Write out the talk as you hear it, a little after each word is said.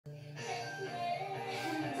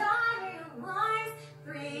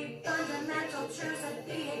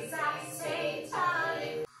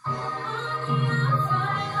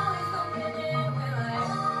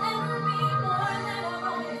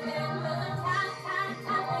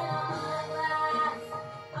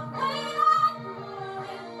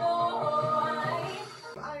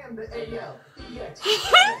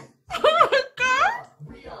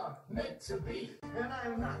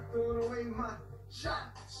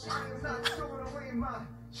I am not throwing away my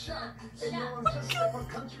shot. And yo, I'm just like my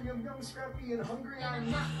country. I'm young, scrappy, and hungry. I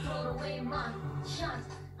am not throwing away my shot.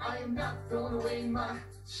 I am not throwing away my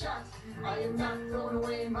shot. I am not throwing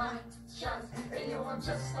away my shot. And yo, I'm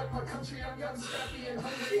just like my country. I'm young, scrappy, and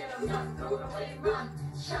hungry. And I'm not throwing away my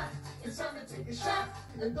shot. It's time to take a shot.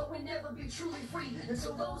 And though we'll never be truly free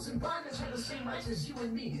until those in bondage have the same rights as you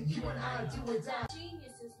and me. You and I do or die.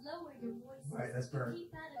 Geniuses, lower your voices. Right, that's perfect.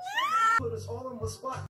 Keep out of trouble. Put us all on the spot.